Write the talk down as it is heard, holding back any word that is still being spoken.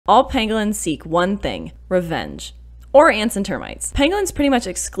All pangolins seek one thing: revenge. Or ants and termites. Pangolins pretty much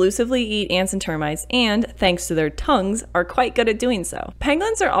exclusively eat ants and termites and, thanks to their tongues, are quite good at doing so.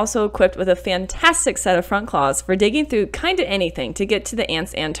 Pangolins are also equipped with a fantastic set of front claws for digging through kinda anything to get to the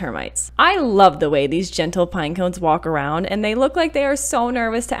ants and termites. I love the way these gentle pinecones walk around, and they look like they are so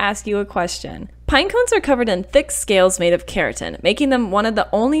nervous to ask you a question. Pinecones are covered in thick scales made of keratin, making them one of the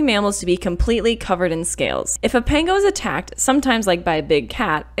only mammals to be completely covered in scales. If a pango is attacked, sometimes like by a big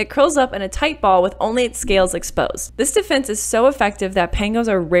cat, it curls up in a tight ball with only its scales exposed. This defense is so effective that pangos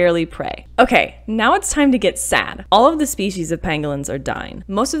are rarely prey. Okay, now it's time to get sad. All of the species of pangolins are dying.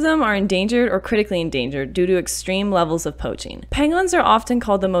 Most of them are endangered or critically endangered due to extreme levels of poaching. Pangolins are often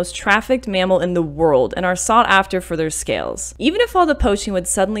called the most trafficked mammal in the world and are sought after for their scales. Even if all the poaching would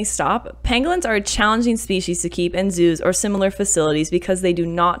suddenly stop, pangolins are a challenging species to keep in zoos or similar facilities because they do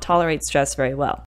not tolerate stress very well.